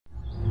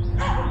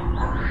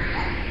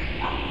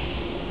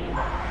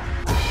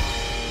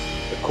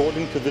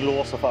according to the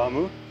laws of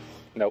Aamu?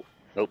 No.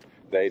 Nope.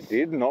 They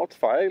did not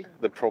file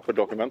the proper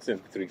documents in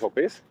 3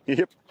 copies.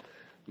 Yep.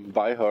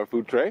 By her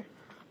food tray.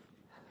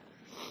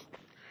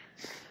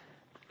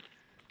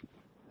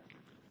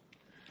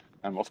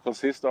 And must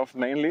consist of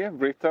mainly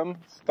written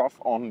stuff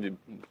on the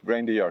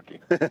reindeer jerky.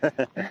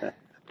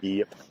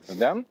 Yep. And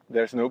then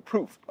there's no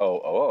proof.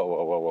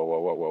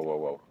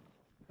 Oh,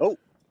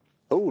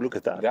 Oh, look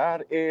at that.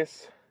 that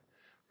is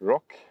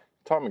Rock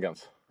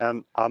Ptarmigans.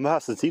 And Aamu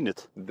hasn't seen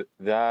it.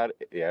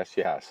 Yes,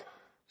 she has.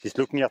 She's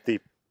looking at the...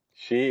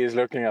 She is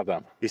looking at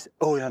them.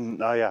 Oh,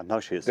 yeah, now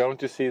she is.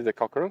 Don't you see the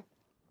cockerel?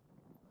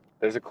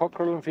 There's a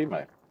cockerel and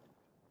female.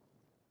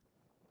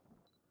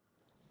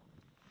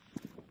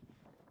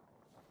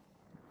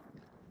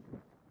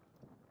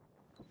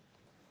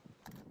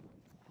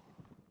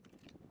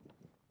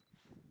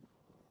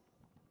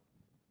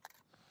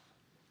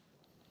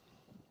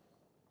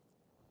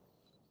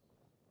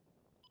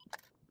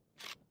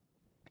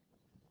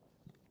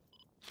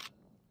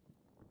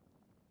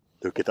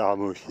 Look at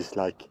Aamu, she's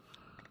like...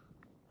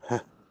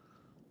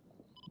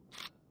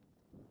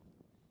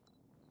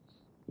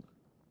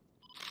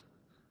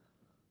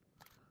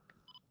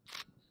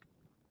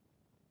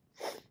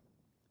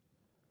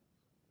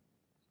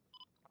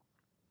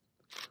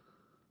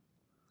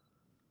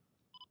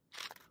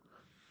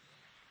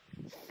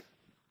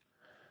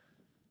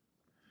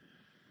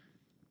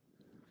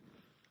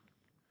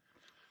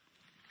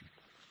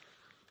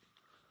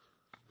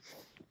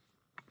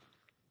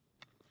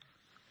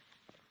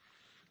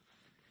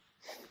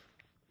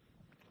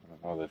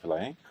 Are they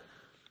flying?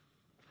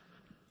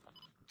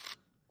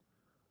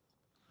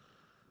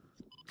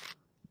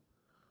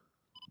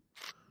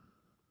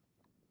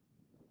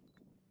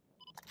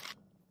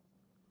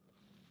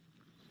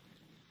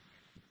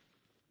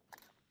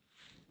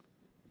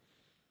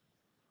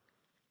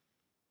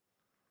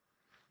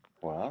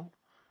 Well,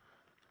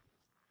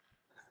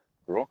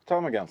 Rock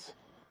Ptarmigans.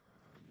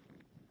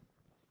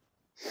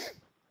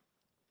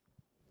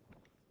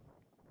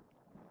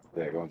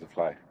 They're going to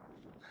fly.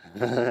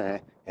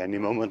 Any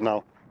moment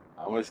now.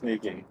 I was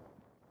sneaking.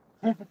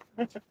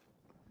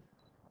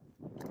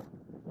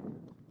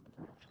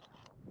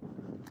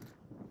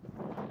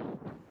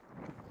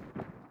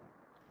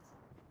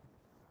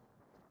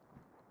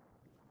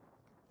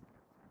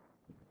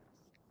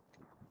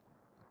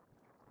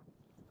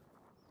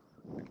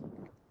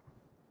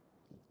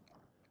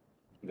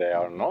 They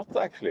are not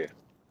actually.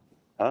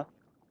 Huh?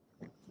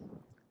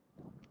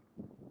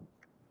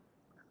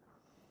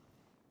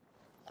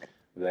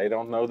 They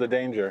don't know the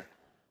danger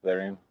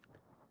they're in.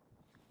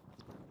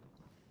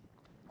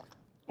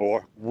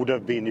 Or would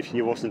have been if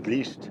she wasn't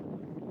leashed.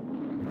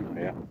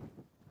 Yeah.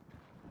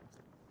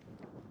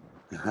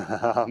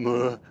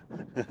 Aamu.